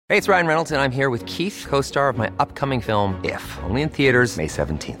Hey, it's Ryan Reynolds, and I'm here with Keith, co-star of my upcoming film, If, only in theaters May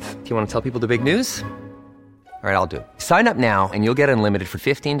 17th. Do you want to tell people the big news? All right, I'll do it. Sign up now and you'll get unlimited for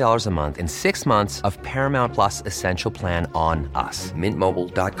 $15 a month and 6 months of Paramount Plus Essential Plan on us.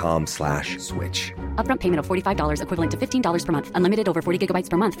 MintMobile.com/switch. Upfront payment of $45 equivalent to $15 per month. Unlimited over 40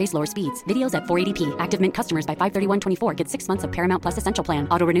 gigabytes per month. Face lower speeds. Videos at 480p. Active Mint customers by 531.24 get 6 months of Paramount Plus Essential Plan.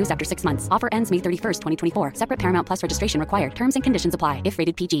 Auto renews after 6 months. Offer ends May 31st, 2024. Separate Paramount Plus registration required. Terms and conditions apply if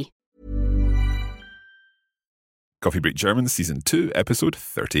rated PG. Coffee Break German, Season 2, Episode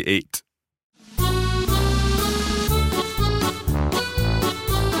 38.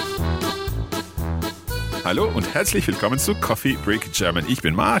 Hallo und herzlich willkommen zu Coffee Break German. Ich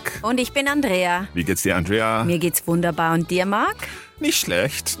bin Marc. Und ich bin Andrea. Wie geht's dir, Andrea? Mir geht's wunderbar. Und dir, Marc? Nicht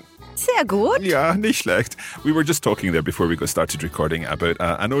schlecht. Sehr gut. Ja, nicht schlecht. We were just talking there before we got started recording about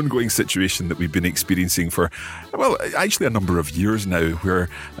an ongoing situation that we've been experiencing for, well, actually a number of years now, where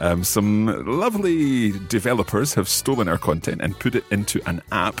some lovely developers have stolen our content and put it into an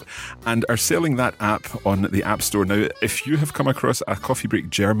app and are selling that app on the App Store. Now, if you have come across a Coffee Break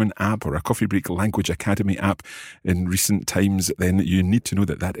German app or a Coffee Break Language Academy app in recent times, then you need to know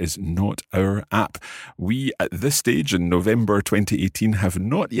that that is not our app. We, at this stage in November 2018, have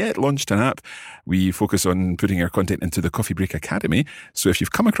not yet launched an app. We focus on putting our content into the Coffee Break Academy. So if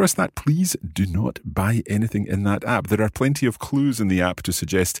you've come across that, please do not buy anything in that app. There are plenty of clues in the app to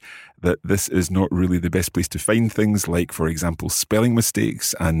suggest that this is not really the best place to find things like, for example, spelling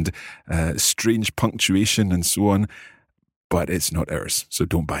mistakes and strange punctuation and so on. But it's not ours. So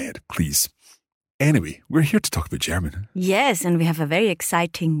don't buy it, please. Anyway, we're here to talk about German. Yes, and we have a very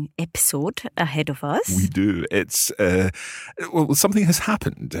exciting episode ahead of us. We do. It's, well, something has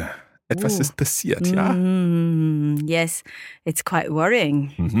happened. Etwas ist passiert, ja? Yes, it's quite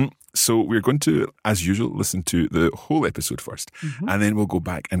worrying. Mm-hmm. So we're going to, as usual, listen to the whole episode first. And then we'll go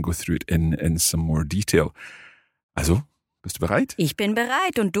back and go through it in some more detail. Also, bist du bereit? Ich bin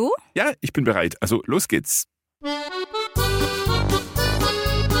bereit. Und du? Ja, ich bin bereit. Also, los geht's.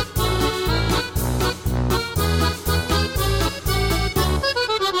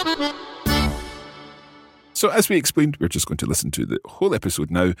 So as we explained, we're just going to listen to the whole episode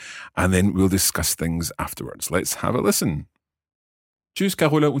now and then we'll discuss things afterwards. Let's have a listen. Tschüss,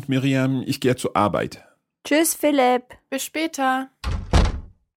 Carola und Miriam. Ich gehe zur Arbeit. Tschüss, Philipp. Bis später.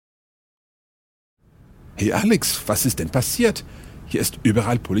 Hey Alex, was ist denn passiert? Hier ist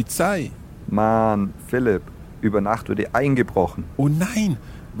überall Polizei. Mann, Philipp, über Nacht wurde eingebrochen. Oh nein,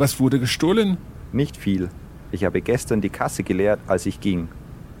 was wurde gestohlen? Nicht viel. Ich habe gestern die Kasse geleert, als ich ging.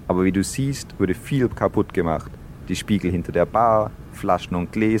 Aber wie du siehst, wurde viel kaputt gemacht. Die Spiegel hinter der Bar, Flaschen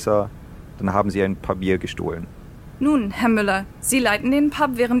und Gläser. Dann haben sie ein paar Bier gestohlen. Nun, Herr Müller, Sie leiten den Pub,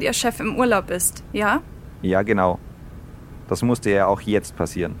 während Ihr Chef im Urlaub ist, ja? Ja, genau. Das musste ja auch jetzt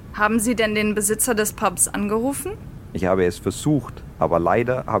passieren. Haben Sie denn den Besitzer des Pubs angerufen? Ich habe es versucht, aber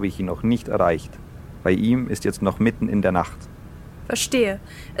leider habe ich ihn noch nicht erreicht. Bei ihm ist jetzt noch mitten in der Nacht. Verstehe.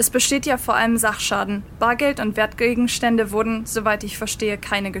 Es besteht ja vor allem Sachschaden. Bargeld und Wertgegenstände wurden, soweit ich verstehe,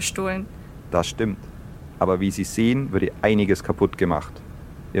 keine gestohlen. Das stimmt. Aber wie Sie sehen, wurde einiges kaputt gemacht.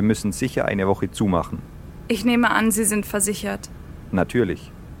 Wir müssen sicher eine Woche zumachen. Ich nehme an, Sie sind versichert.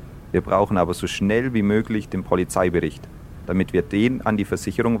 Natürlich. Wir brauchen aber so schnell wie möglich den Polizeibericht, damit wir den an die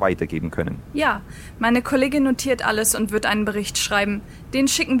Versicherung weitergeben können. Ja, meine Kollegin notiert alles und wird einen Bericht schreiben. Den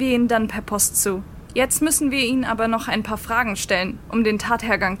schicken wir Ihnen dann per Post zu. Jetzt müssen wir Ihnen aber noch ein paar Fragen stellen, um den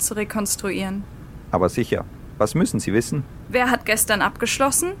Tathergang zu rekonstruieren. Aber sicher. Was müssen Sie wissen? Wer hat gestern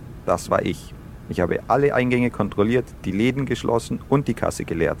abgeschlossen? Das war ich. Ich habe alle Eingänge kontrolliert, die Läden geschlossen und die Kasse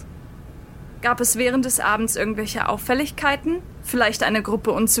geleert. Gab es während des Abends irgendwelche Auffälligkeiten? Vielleicht eine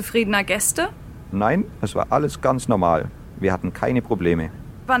Gruppe unzufriedener Gäste? Nein, es war alles ganz normal. Wir hatten keine Probleme.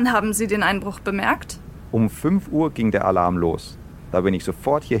 Wann haben Sie den Einbruch bemerkt? Um 5 Uhr ging der Alarm los. Da bin ich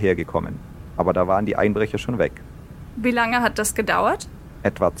sofort hierher gekommen. Aber da waren die Einbrecher schon weg. Wie lange hat das gedauert?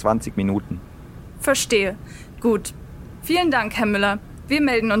 Etwa 20 Minuten. Verstehe. Gut. Vielen Dank, Herr Müller. Wir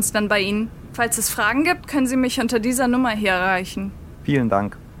melden uns dann bei Ihnen. Falls es Fragen gibt, können Sie mich unter dieser Nummer hier erreichen. Vielen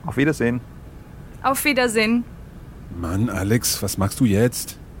Dank. Auf Wiedersehen. Auf Wiedersehen. Mann, Alex, was machst du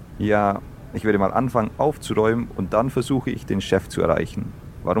jetzt? Ja, ich werde mal anfangen aufzuräumen und dann versuche ich, den Chef zu erreichen.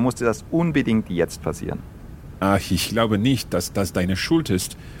 Warum musste das unbedingt jetzt passieren? Ach, ich glaube nicht, dass das deine Schuld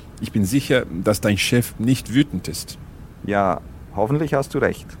ist. Ich bin sicher, dass dein Chef nicht wütend ist. Ja, hoffentlich hast du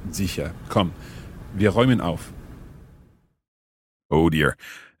recht. Sicher. Komm, wir räumen auf. Oh dear.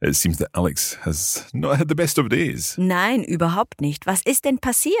 It seems that Alex has not had the best of days. Nein, überhaupt nicht. Was ist denn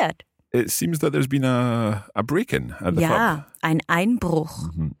passiert? It seems that there's been a break-in at the pub. Ja, ein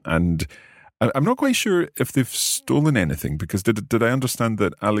Einbruch. And I'm not quite sure if they've stolen anything, because did I understand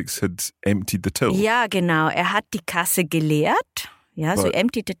that Alex had emptied the till? Ja, genau. Hat die Kasse geleert. Ja, so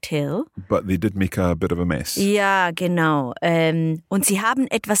emptied the till. But they did make a bit of a mess. Ja, genau. Und sie haben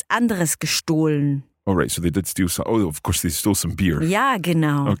etwas anderes gestohlen. All right, so they did steal some. Oh, of course, they stole some beer. Ja,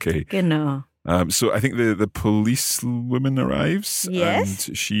 genau. Okay. Genau. So I think the police woman arrives. Yes.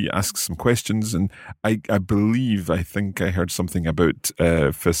 And she asks some questions, and I think I heard something about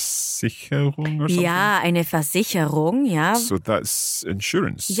Versicherung or something. Ja, eine Versicherung, ja. So that's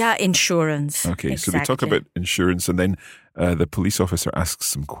insurance. Ja, insurance. Okay, exactly. So they talk about insurance, and then the police officer asks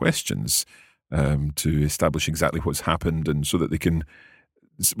some questions to establish exactly what's happened, and so that they can.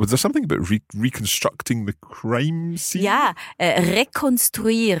 Was there something about reconstructing the crime scene? Ja,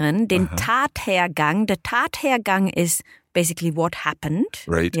 rekonstruieren den Tathergang. Der Tathergang is basically what happened.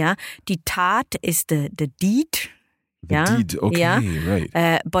 Right. Ja, die Tat is the deed. The deed, okay, yeah.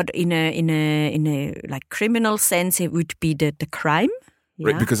 Right. But in a like criminal sense, it would be the crime.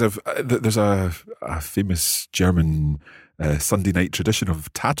 Right, Yeah. because there's a famous German Sunday night tradition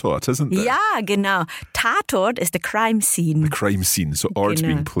of Tatort, isn't there? Ja, genau. Tatort is the crime scene. The crime scene. So Ort Genau.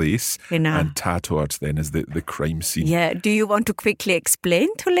 being place, Genau. and Tatort then is the crime scene. Yeah. Do you want to quickly explain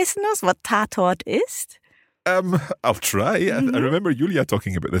to listeners what Tatort is? I'll try. I remember Julia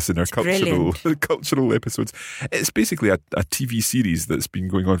talking about this in our cultural episodes. It's basically a TV series that's been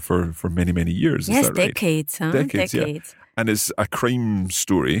going on for many, many years. Yes, is that right? decades. Huh? Decades, yeah. And it's a crime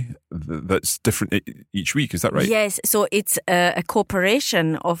story that's different each week. Is that right? Yes, so it's a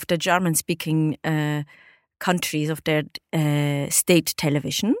cooperation of the German-speaking countries of their state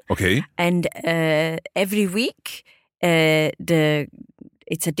television. Okay. And every week,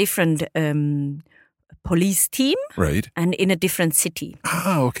 it's a different police team, Right. and in a different city.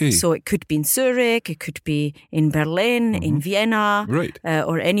 Ah, okay. So it could be in Zurich, it could be in Berlin, in Vienna, Right.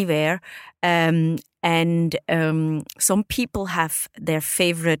 or anywhere. And some people have their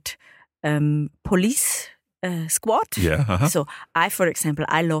favorite police squad. Yeah. Uh-huh. So for example,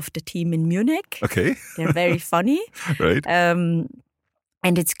 I love the team in Munich. Okay. They're very funny. Right.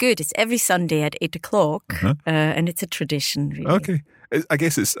 And it's good. It's every Sunday at 8:00, and it's a tradition, really. Okay. I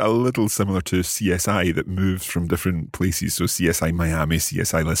guess it's a little similar to CSI that moves from different places. So CSI Miami,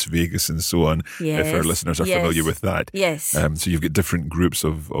 CSI Las Vegas, and so on. Yes. If our listeners are familiar with that. Yes. So you've got different groups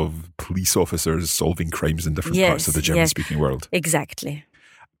of police officers solving crimes in different parts of the German-speaking world. Exactly.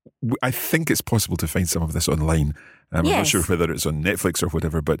 I think it's possible to find some of this online. I'm not Yes. sure whether it's on Netflix or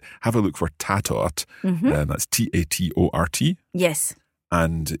whatever, but have a look for Tatort. That's Tatort. Yes.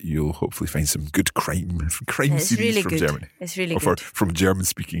 And you'll hopefully find some good crime It's series really from good. Germany. It's really Or good. from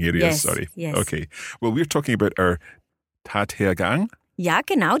German-speaking areas, Yes, sorry. yes. Okay. Well, we're talking about our Tathergang. Ja,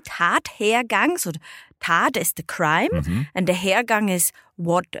 genau. Tathergang. So Tat is the crime, and the Hergang is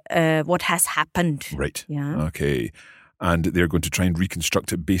what has happened. Right. Yeah. Okay. And they're going to try and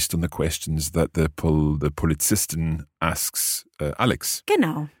reconstruct it based on the questions that the Polizistin asks Alex.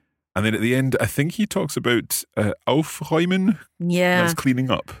 Genau. And then at the end, I think he talks about aufräumen. Yeah. That's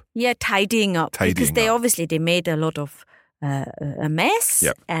cleaning up. Yeah, tidying up. Tidying because they up. obviously made a lot of a mess.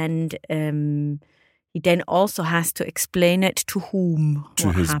 Yep. And he then also has to explain it to whom. To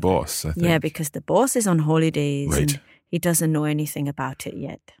what his happened. boss, I think. Yeah, because the boss is on holidays. Right. And he doesn't know anything about it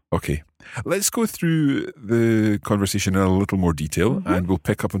yet. Okay. Let's go through the conversation in a little more detail, and we'll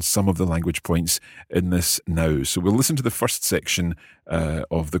pick up on some of the language points in this now. So we'll listen to the first section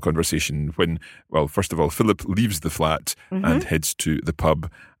of the conversation when, well, first of all, Philip leaves the flat and heads to the pub,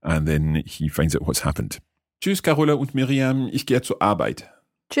 and then he finds out what's happened. Tschüss, Carola und Miriam. Ich gehe zur Arbeit.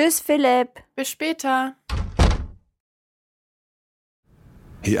 Tschüss, Philipp. Bis später.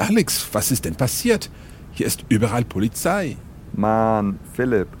 Hey Alex, was ist denn passiert? Hier ist überall Polizei. Mann,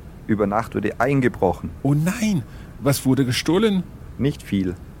 Philipp, über Nacht wurde eingebrochen. Oh nein, was wurde gestohlen? Nicht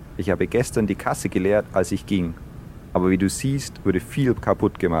viel. Ich habe gestern die Kasse geleert, als ich ging. Aber wie du siehst, wurde viel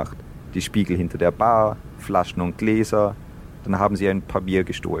kaputt gemacht. Die Spiegel hinter der Bar, Flaschen und Gläser. Dann haben sie ein paar Bier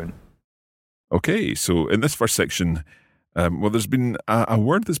gestohlen. Okay, so in this first section, well, there's been a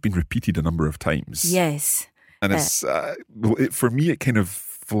word that's been repeated a number of times. Yes. And it's, for me, it kind of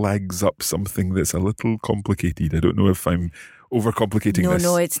flags up something that's a little complicated. I don't know if I'm overcomplicating this.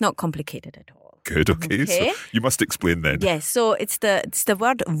 No, it's not complicated at all. Good, okay. So Okay. you must explain then. Yes, so it's the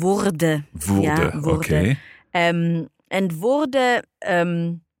word wurde. Wurde, Yeah, wurde. okay. And wurde,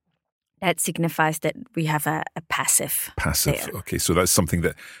 that signifies that we have a passive. Passive. there. Okay, so that's something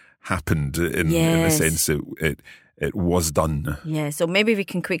that happened in the Yes. sense it was done. Yeah, so maybe we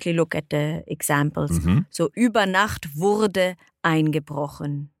can quickly look at the examples. Mm-hmm. So über Nacht wurde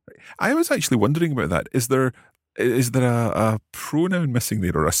eingebrochen. I was actually wondering about that. Is there Is there a pronoun missing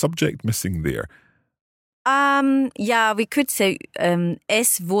there or a subject missing there? Yeah, we could say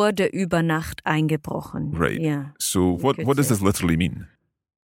es wurde über Nacht eingebrochen. Right. Yeah. So what does this literally mean?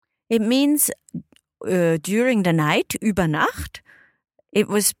 It means during the night, über Nacht, it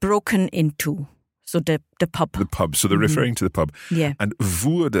was broken into. So the pub. The pub. So they're referring to the pub. Yeah. And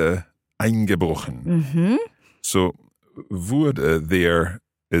wurde eingebrochen. So wurde there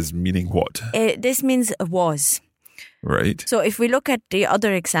is meaning what? This means was. Right. So if we look at the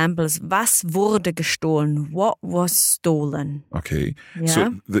other examples, was wurde gestohlen? What was stolen? Okay. Yeah.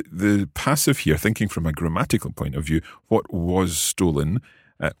 So the passive here, thinking from a grammatical point of view, what was stolen?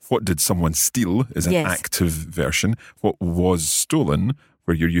 What did someone steal is an active version. What was stolen,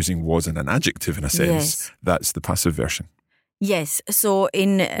 where you're using was in an adjective in a sense, that's the passive version. Yes. So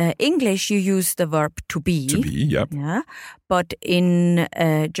in English, you use the verb to be. To be, yep. Yeah. But in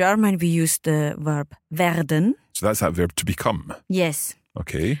German, we use the verb werden. So that's that verb to become. Yes.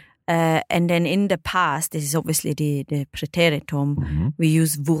 Okay. And then in the past, this is obviously the Präteritum, we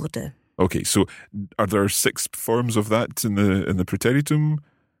use wurde. Okay, so are there 6 forms of that in the Präteritum?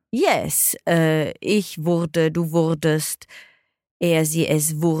 Yes. Ich wurde, du wurdest, er, sie,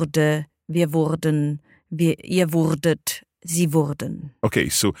 es wurde, wir wurden, ihr wurdet, sie wurden. Okay,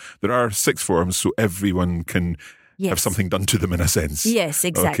 so there are 6 forms, so everyone can have something done to them in a sense. Yes,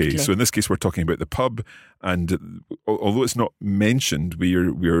 exactly. Okay, so in this case we're talking about the pub, and although it's not mentioned,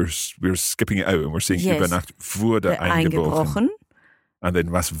 we're skipping it out and we're saying über Nacht wurde eingebrochen. And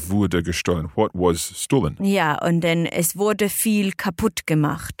then was wurde gestohlen? What was stolen? Ja, und dann es wurde viel kaputt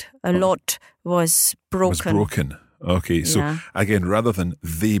gemacht. A lot was broken. Was broken. Okay, so again, rather than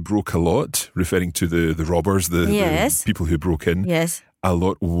they broke a lot, referring to the robbers, the people who broke in, a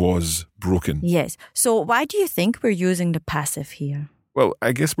lot was broken. Yes. So why do you think we're using the passive here? Well,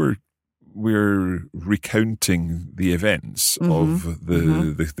 I guess we're recounting the events of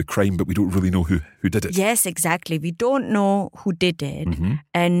the crime, but we don't really know who did it. Yes, exactly. We don't know who did it.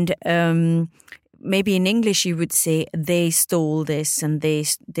 And maybe in English you would say they stole this and they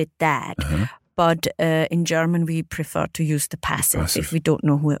did that. But in German we prefer to use the passive if we don't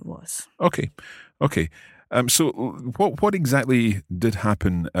know who it was. Okay. So what exactly did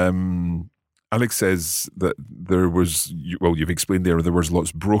happen? Alex says that there was, well, you've explained there was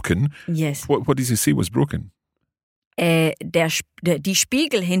lots broken. Yes. What does he say was broken? Die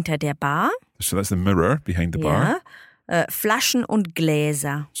Spiegel hinter der Bar. So that's the mirror behind the bar. Flaschen und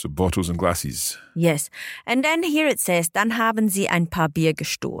Gläser. So bottles and glasses. Yes. And then here it says, dann haben sie ein paar Bier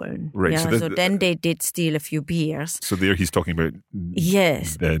gestohlen. Right. Yeah, so then they did steal a few beers. So there he's talking about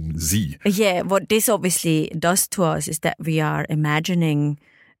sie. Yeah, what this obviously does to us is that we are imagining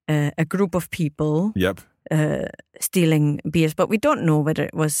a group of people stealing beers, but we don't know whether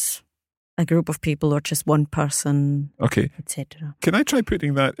it was a group of people or just one person, etc. Can I try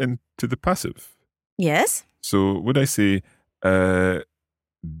putting that into the passive? Yes. So would I say,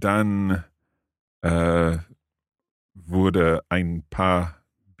 dann wurde ein paar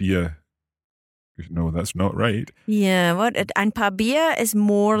Bier... No, that's not right. Yeah, ein paar Bier is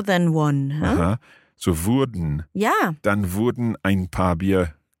more than one. Huh? So wurden. Ja. Dann wurden ein paar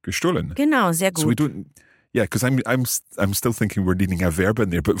Bier gestohlen. Genau, sehr gut. So we don't... Yeah, because I'm still thinking we're needing a verb in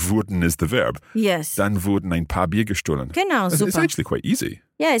there, but wurden is the verb. Yes. Dann wurden ein paar Bier gestohlen. Genau, super. It's actually quite easy.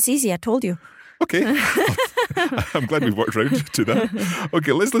 Yeah, it's easy, I told you. Okay. I'm glad we worked round to that.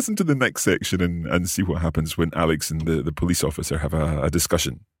 Okay, let's listen to the next section and see what happens when Alex and the police officer have a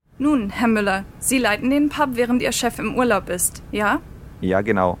discussion. Nun, Herr Müller, Sie leiten den Pub, während Ihr Chef im Urlaub ist, ja? Ja,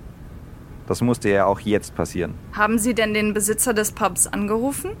 genau. Das musste ja auch jetzt passieren. Haben Sie denn den Besitzer des Pubs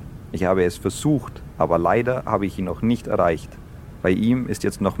angerufen? Ich habe es versucht, aber leider habe ich ihn noch nicht erreicht. Bei ihm ist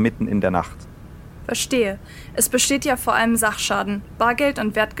jetzt noch mitten in der Nacht. Verstehe. Es besteht ja vor allem Sachschaden. Bargeld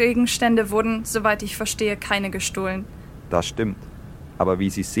und Wertgegenstände wurden, soweit ich verstehe, keine gestohlen. Das stimmt. Aber wie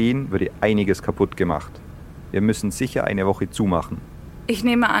Sie sehen, wurde einiges kaputt gemacht. Wir müssen sicher eine Woche zumachen. Ich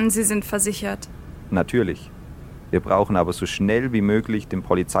nehme an, Sie sind versichert. Natürlich. Wir brauchen aber so schnell wie möglich den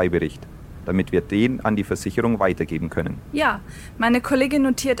Polizeibericht, damit wir den an die Versicherung weitergeben können. Ja, meine Kollegin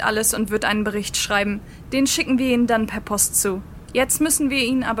notiert alles und wird einen Bericht schreiben. Den schicken wir Ihnen dann per Post zu. Jetzt müssen wir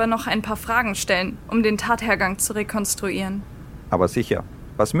Ihnen aber noch ein paar Fragen stellen, um den Tathergang zu rekonstruieren. Aber sicher.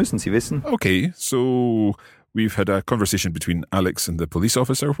 Was müssen Sie wissen? Okay, so we've had a conversation between Alex and the police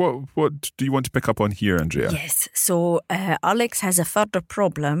officer. What do you want to pick up on here, Andrea? Yes, so Alex has a further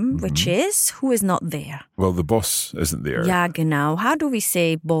problem, which is who is not there. Well, the boss isn't there. Ja, genau. How do we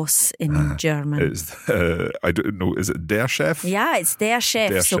say boss in German? I don't know, is it der Chef? Yeah, it's der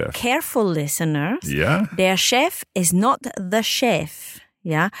Chef. Der so Chef. Careful, listeners. Yeah. Der Chef is not the chef.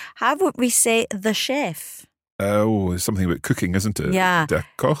 Yeah. How would we say the chef? Oh, it's something about cooking, isn't it? Yeah. Der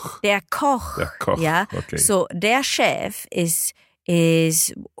Koch. Der Koch. Der Koch. Yeah. Okay. So der Chef is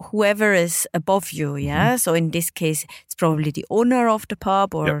whoever is above you. Yeah. So in this case, it's probably the owner of the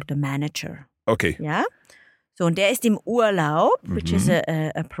pub or the manager. Okay. Yeah. So und der ist im Urlaub, which is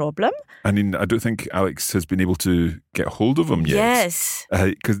a problem. I mean, I don't think Alex has been able to get hold of him yet. Yes.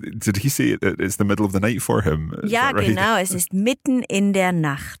 Because did he say it's the middle of the night for him? Is Ja, that right? genau. Es ist mitten in der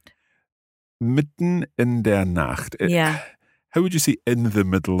Nacht. Mitten in der Nacht. Ja. How would you say in the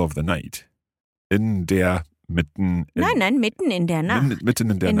middle of the night? In der mitten. Nein, mitten in der Nacht.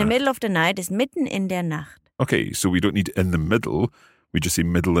 Mitten in der In the Nacht. middle of the night is mitten in der Nacht. Okay, so we don't need in the middle. We just say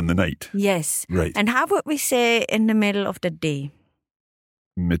middle in the night. Yes. Right. And how would we say in the middle of the day?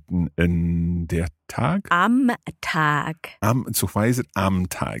 Mitten in der Tag? Am Tag. So why is it am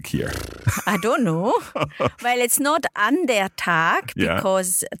Tag here? I don't know. Well, it's not an der Tag Yeah.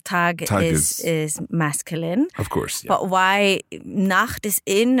 because Tag is masculine. Of course. Yeah. But why Nacht is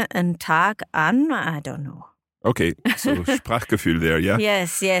in and Tag an? I don't know. Okay, so Sprachgefühl there, yeah?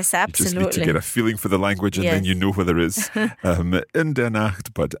 Yes, You just need to absolutely. get a feeling for the language and then Yes. you know whether it's in der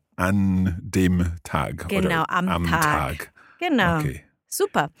Nacht, but an dem Tag. Genau, oder am Tag. Genau. Okay.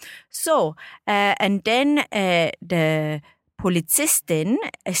 Super. So, and then the Polizistin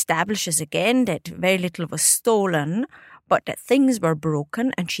establishes again that very little was stolen, but that things were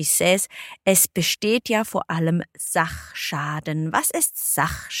broken, and she says, es besteht ja vor allem Sachschaden. Was ist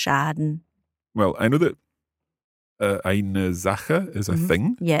Sachschaden? Well, I know that eine Sache is a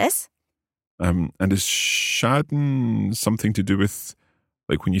thing. Yes. And is Schaden something to do with,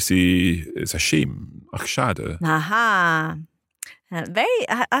 like when you say it's a shame? Ach, schade. Aha.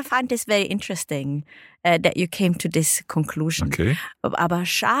 I find this very interesting that you came to this conclusion. Okay. Aber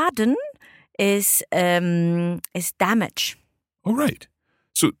Schaden is damage. All right.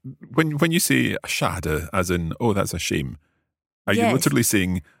 So when you say schade, as in, oh, that's a shame, are you Yes. literally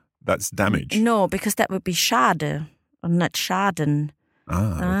saying that's damage? No, because that would be Schade and not Schaden.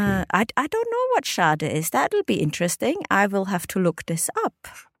 Ah, I don't know what Schade is. That'll be interesting. I will have to look this up.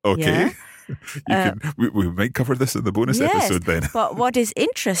 okay. Yeah. We might cover this in the bonus episode then. But what is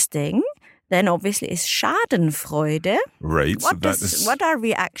interesting then obviously is Schadenfreude. Right. What are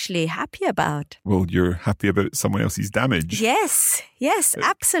we actually happy about? Well, you're happy about someone else's damage. Yes,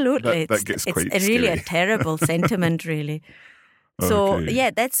 absolutely. That gets quite it's really a scary. terrible sentiment, really. So, Okay.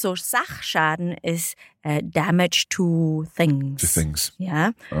 yeah, that's so. Sachschaden is damage to things. To things.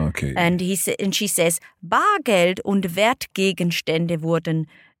 Yeah. Okay. And she says, Bargeld und Wertgegenstände wurden,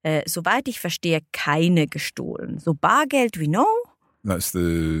 soweit ich verstehe, keine gestohlen. So Bargeld, we know. That's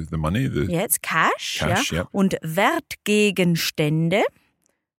the money. Yeah, it's cash. Cash, ja. yeah. Und Wertgegenstände.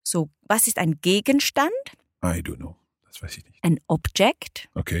 So, was ist ein Gegenstand? I don't know. Das weiß ich nicht. Ein Object.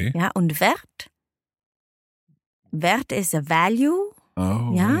 Okay. Ja, und Wert? Wert is a value.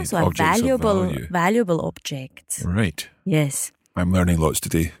 Oh, Ja, right. so a Objects of value. valuable object. Right. Yes. I'm learning lots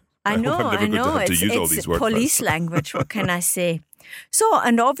today. I know, hope I'm never I going know. to have to It's, use all it's these words. police language. What can I say? So,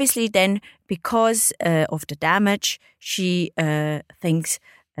 and obviously then, because of the damage, she thinks,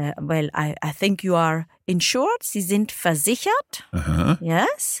 well, I think you are insured. Sie sind versichert. Uh-huh.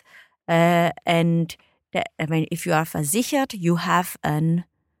 Yes. And if you are versichert, you have an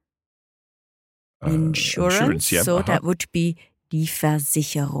insurance. yeah. So Uh-huh. that would be die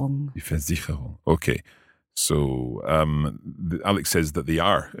Versicherung. Die Versicherung. Okay. So Alex says that they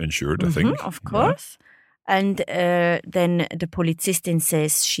are insured, I think. Of course. And then the Polizistin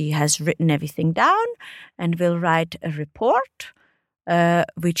says she has written everything down and will write a report,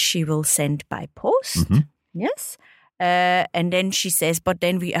 which she will send by post. Mhm. Yes. And then she says, but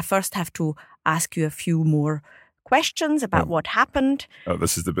then we first have to ask you a few more questions about what happened. Oh,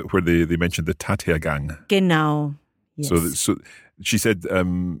 this is the bit where they mentioned the Tathergang. Genau. Yes. So she said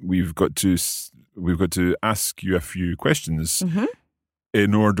we've got to ask you a few questions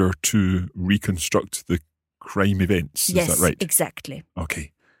in order to reconstruct the crime events. yes, Is that right? exactly.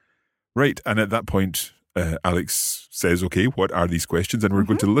 Okay. Right. And at that point, Alex says, okay, what are these questions? And we're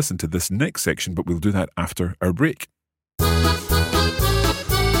going to listen to this next section, but we'll do that after our break.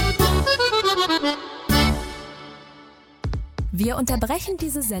 Wir unterbrechen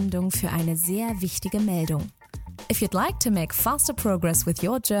diese Sendung für eine sehr wichtige Meldung. If you'd like to make faster progress with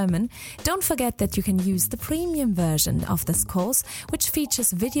your German, don't forget that you can use the premium version of this course, which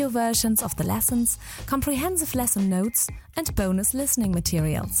features video versions of the lessons, comprehensive lesson notes and bonus listening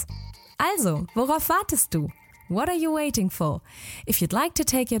materials. Also, worauf wartest du? What are you waiting for? If you'd like to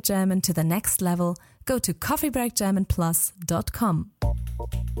take your German to the next level, go to coffeebreakgermanplus.com.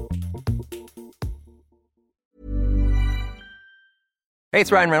 Hey,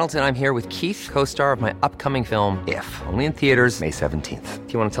 it's Ryan Reynolds, and I'm here with Keith, co-star of my upcoming film, If, only in theaters May 17th.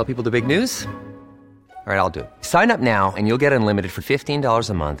 Do you want to tell people the big news? All right, I'll do it. Sign up now and you'll get unlimited for $15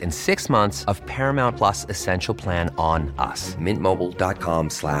 a month and 6 months of Paramount Plus Essential Plan on us.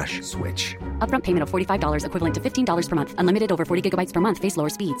 MintMobile.com/switch. Upfront payment of $45 equivalent to $15 per month. Unlimited over 40 gigabytes per month. Face lower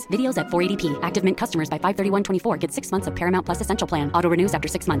speeds. Videos at 480p. Active Mint customers by 531.24 get 6 months of Paramount Plus Essential Plan. Auto renews after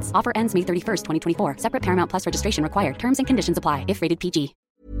 6 months. Offer ends May 31st, 2024. Separate Paramount Plus registration required. Terms and conditions apply if rated PG.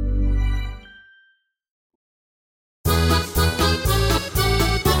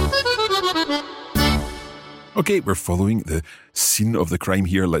 Okay, we're following the scene of the crime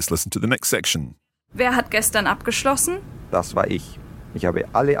here. Let's listen to the next section. Wer hat gestern abgeschlossen? Das war ich. Ich habe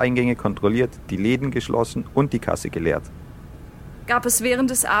alle Eingänge kontrolliert, die Läden geschlossen und die Kasse geleert. Gab es während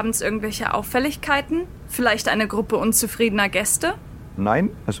des Abends irgendwelche Auffälligkeiten? Vielleicht eine Gruppe unzufriedener Gäste? Nein,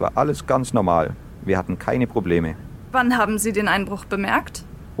 es war alles ganz normal. Wir hatten keine Probleme. Wann haben Sie den Einbruch bemerkt?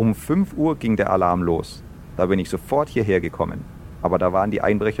 Um 5 Uhr ging der Alarm los. Da bin ich sofort hierher gekommen. Aber da waren die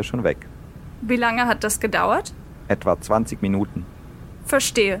Einbrecher schon weg. Wie lange hat das gedauert? Etwa 20 Minuten.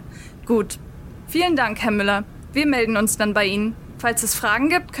 Verstehe. Gut. Vielen Dank, Herr Müller. Wir melden uns dann bei Ihnen. Falls es Fragen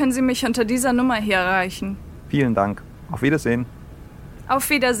gibt, können Sie mich unter dieser Nummer hier erreichen. Vielen Dank. Auf Wiedersehen. Auf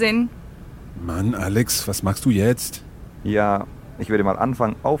Wiedersehen. Mann, Alex, was machst du jetzt? Ja, ich werde mal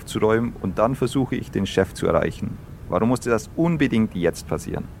anfangen aufzuräumen und dann versuche ich, den Chef zu erreichen. Warum musste das unbedingt jetzt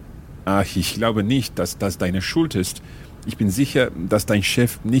passieren? Ach, ich glaube nicht, dass das deine Schuld ist. Ich bin sicher, dass dein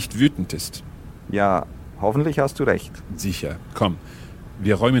Chef nicht wütend ist. Ja, hoffentlich hast du recht. Sicher. Komm,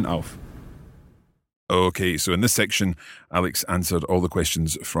 wir räumen auf. Okay, so in this section, Alex answered all the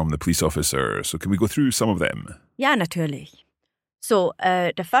questions from the police officer. So can we go through some of them? Ja, natürlich. So,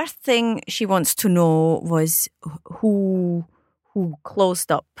 the first thing she wants to know was who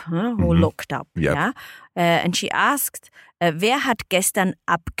closed up, who locked up. Yep. Yeah? And she asked, wer hat gestern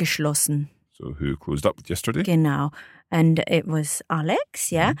abgeschlossen? So who closed up yesterday? Genau. And it was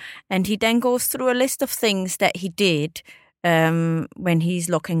Alex, yeah? And he then goes through a list of things that he did when he's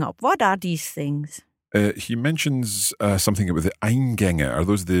locking up. What are these things? He mentions something about the Eingänge. Are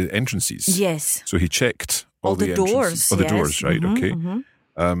those the entrances? Yes. So he checked all the entrances. doors. Oh, the yes. doors, right, okay.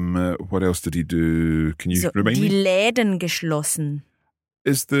 What else did he do? Can you remind die me? Läden geschlossen.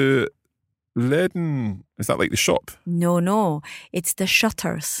 Is the Läden, is that like the shop? No. It's the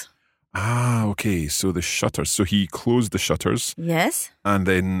shutters. Ah, okay. So the shutters. So he closed the shutters. Yes. And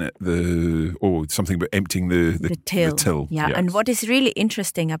then something about emptying the till. Yeah. Yes. And what is really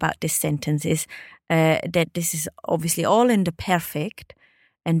interesting about this sentence is that this is obviously all in the perfect,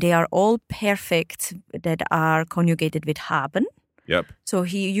 and they are all perfects that are conjugated with haben. Yep. So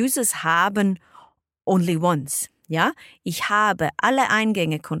he uses haben only once. Ja, ich habe alle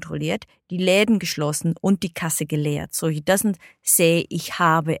Eingänge kontrolliert, die Läden geschlossen und die Kasse geleert. So he doesn't say ich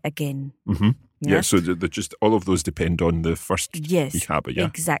habe again. Mm-hmm. Yeah? Yeah, so just all of those depend on the first Yes, ich habe, yeah?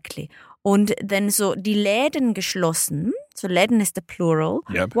 Exactly. Und then so die Läden geschlossen, so Läden is the plural.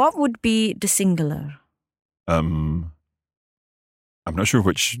 Yep. What would be the singular? I'm not sure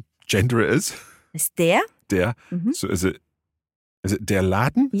which gender it is. Is der? Der. Mhm. So is it der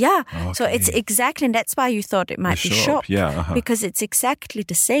Laden? Yeah. Okay. So it's exactly, and that's why you thought it might The be shop, shop. yeah, uh-huh. Because it's exactly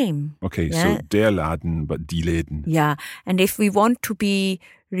the same. Okay, Yeah. so der Laden, but die Läden. Yeah. And if we want to be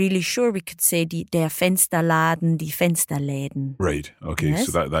really sure, we could say der Fensterladen, die Fensterläden. Right, okay, Yes.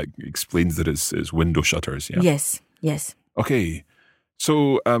 so that explains that it's window shutters, yeah? Yes. Okay,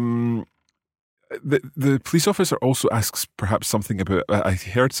 so the police officer also asks perhaps something about, I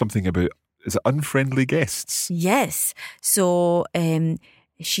heard something about, is it unfriendly guests? Yes. So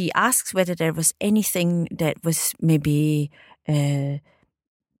she asks whether there was anything that was maybe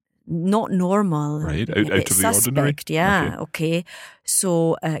not normal. Right, a bit out of the ordinary? suspect, yeah, okay.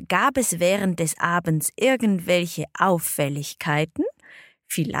 So gab es während des Abends irgendwelche Auffälligkeiten?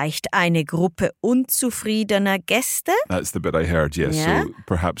 Vielleicht eine Gruppe unzufriedener Gäste? That's the bit I heard, yes. Yeah. So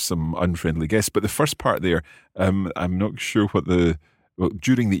perhaps some unfriendly guests. But the first part there, I'm not sure what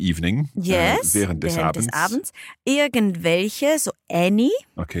during the evening. Yes, Während des Abends. Irgendwelche, so any,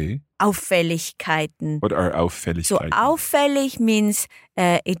 Okay. Auffälligkeiten. What are So Auffälligkeiten? auffällig means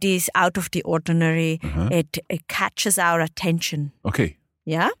it is out of the ordinary. It catches our attention. Okay.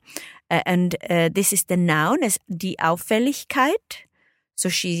 Yeah, and this is the noun as die Auffälligkeit. So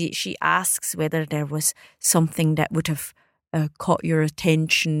she asks whether there was something that would have caught your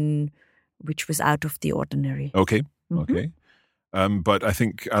attention, which was out of the ordinary. Okay. Okay. But I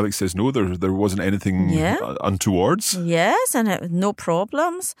think Alex says no, there wasn't anything Yeah. untowards. Yes, and no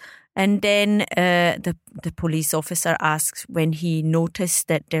problems. And then the police officer asks when he noticed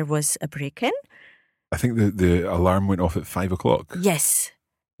that there was a break-in. I think the alarm went off at 5 o'clock. Yes.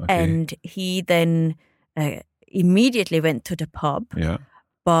 Okay. And he then immediately went to the pub. Yeah.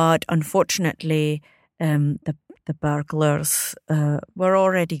 But unfortunately, the burglars were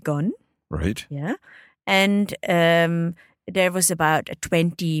already gone. Right. Yeah. And there was about a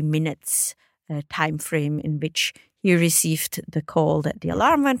 20 minutes time frame in which he received the call that the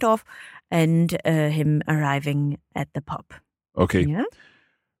alarm went off and him arriving at the pub. Okay. Yeah.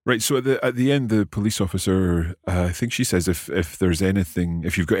 Right. So at the end, the police officer, I think she says if there's anything,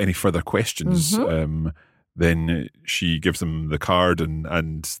 if you've got any further questions, then she gives them the card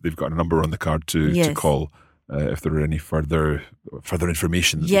and they've got a number on the card to call if there are any further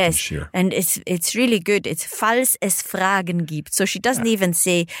information that they can share. And it's really good. It's falls es Fragen gibt. So she doesn't even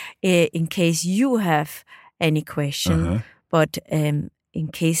say in case you have any question, but in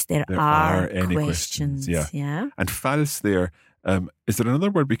case there are any questions. Yeah. And falls there, is there another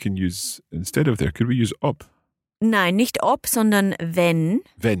word we can use instead of there? Could we use ob? Nein, nicht ob, sondern wenn.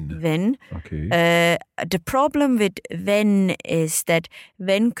 Wenn. Okay. The problem with when is that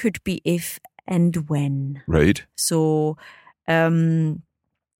when could be if and when. Right. So, I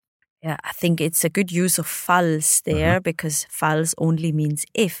think it's a good use of falls there because falls only means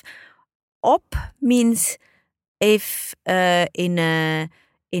if. Ob means if in an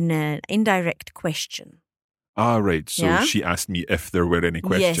indirect question. Ah, right. So she asked me if there were any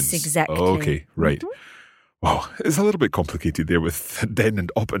questions. Yes, exactly. Okay, right. Wow, it's a little bit complicated there with den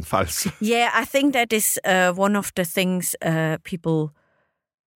and ob and falls. Yeah, I think that is one of the things people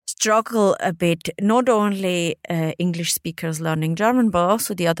struggle a bit. Not only English speakers learning German, but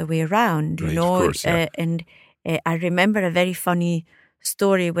also the other way around. You know, of course, and I remember a very funny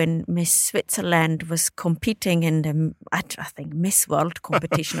story when Miss Switzerland was competing in the, I think, Miss World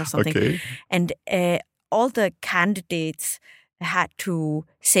competition or something, Okay. and all the candidates had to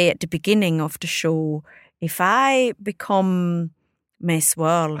say at the beginning of the show, if I become Miss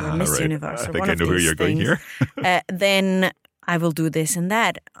World or Miss Universe, I or think one I of know where these you're going things, here. then I will do this and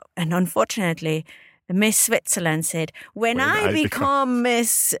that. And unfortunately, Miss Switzerland said, when I become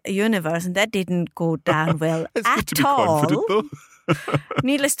Miss Universe, and that didn't go down well It's good to be at all. confident, though.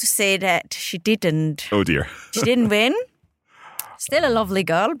 Needless to say that she didn't. Oh dear. She didn't win. Still a lovely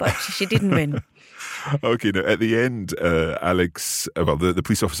girl, but she didn't win. Okay, now at the end, Alex, the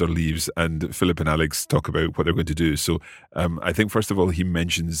police officer leaves and Philip and Alex talk about what they're going to do. So I think, first of all, he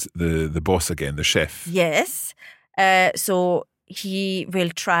mentions the boss again, the chef. Yes. So he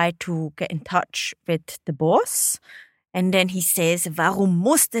will try to get in touch with the boss. And then he says, warum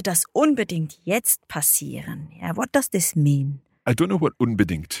musste das unbedingt jetzt passieren? Yeah, what does this mean? I don't know what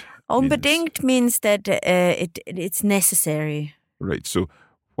unbedingt Unbedingt means that it's necessary. Right, so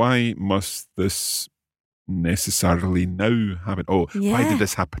why must this necessarily now happen? Oh, why did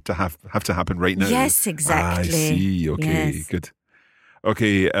this have to happen right now? Yes, exactly. I see, okay, Yes. good.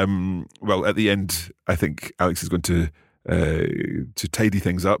 Okay, well, at the end, I think Alex is going to tidy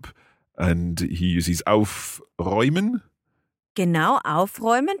things up and he uses aufräumen. Genau,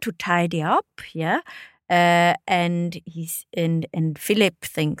 aufräumen, to tidy up, yeah. And Philip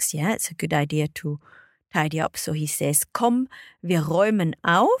thinks, it's a good idea to tidy up. So he says, komm, wir räumen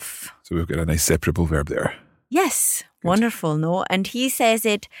auf. So we've got a nice separable verb there. Yes, Good. wonderful, no? And he says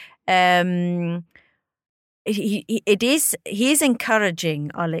it, he is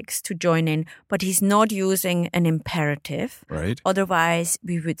encouraging Alex to join in, but he's not using an imperative. Right. Otherwise,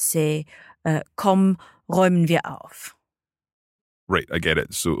 we would say, komm, räumen wir auf. Right, I get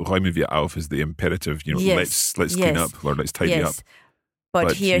it. So räumen wir auf is the imperative, Yes, let's clean up or let's tidy up.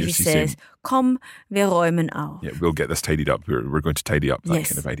 But here he says, saying, komm, wir räumen auf. Yeah, we'll get this tidied up. We're going to tidy up, that Yes.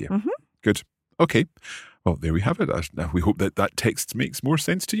 kind of idea. Mhm. Good. Okay. Well, there we have it. Now we hope that text makes more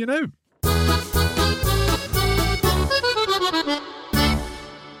sense to you now.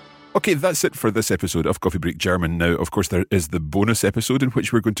 Okay, that's it for this episode of Coffee Break German. Now, of course, there is the bonus episode in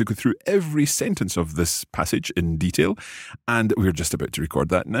which we're going to go through every sentence of this passage in detail, and we're just about to record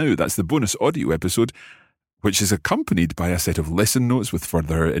that now. That's the bonus audio episode, which is accompanied by a set of lesson notes with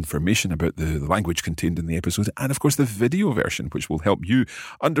further information about the language contained in the episode, and of course the video version, which will help you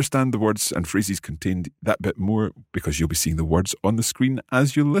understand the words and phrases contained that bit more, because you'll be seeing the words on the screen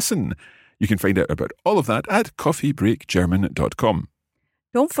as you listen. You can find out about all of that at coffeebreakgerman.com.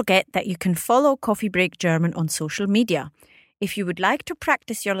 Don't forget that you can follow Coffee Break German on social media. If you would like to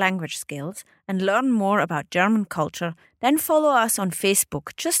practice your language skills and learn more about German culture, then follow us on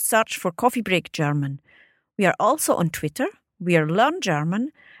Facebook. Just search for Coffee Break German. We are also on Twitter, we are Learn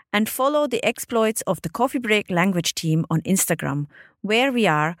German, and follow the exploits of the Coffee Break language team on Instagram, where we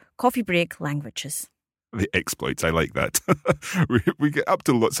are Coffee Break Languages. The exploits, I like that. we get up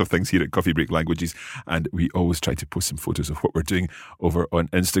to lots of things here at Coffee Break Languages, and we always try to post some photos of what we're doing over on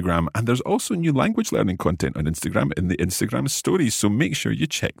Instagram. And there's also new language learning content on Instagram in the Instagram stories, so make sure you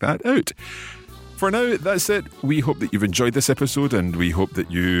check that out. For now, that's it. We hope that you've enjoyed this episode, and we hope that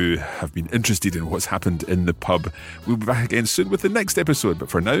you have been interested in what's happened in the pub. We'll be back again soon with the next episode, but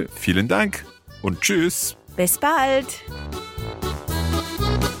for now, vielen Dank und tschüss. Bis bald.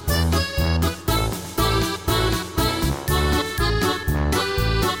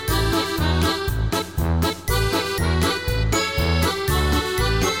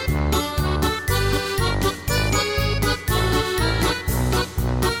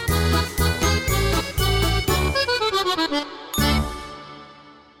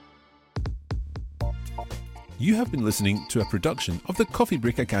 You have been listening to a production of the Coffee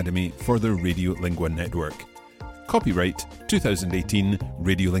Break Academy for the Radiolingua Network. Copyright 2018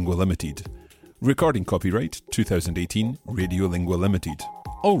 Radiolingua Limited. Recording copyright 2018 Radiolingua Limited.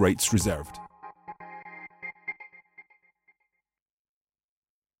 All rights reserved.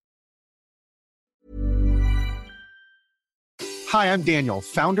 Hi, I'm Daniel,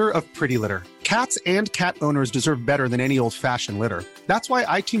 founder of Pretty Litter. Cats and cat owners deserve better than any old-fashioned litter. That's why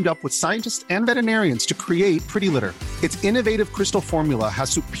I teamed up with scientists and veterinarians to create Pretty Litter. Its innovative crystal formula has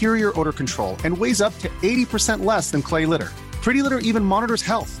superior odor control and weighs up to 80% less than clay litter. Pretty Litter even monitors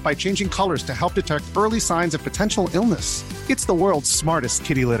health by changing colors to help detect early signs of potential illness. It's the world's smartest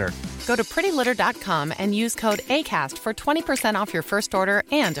kitty litter. Go to prettylitter.com and use code ACAST for 20% off your first order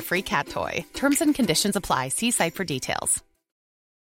and a free cat toy. Terms and conditions apply. See site for details.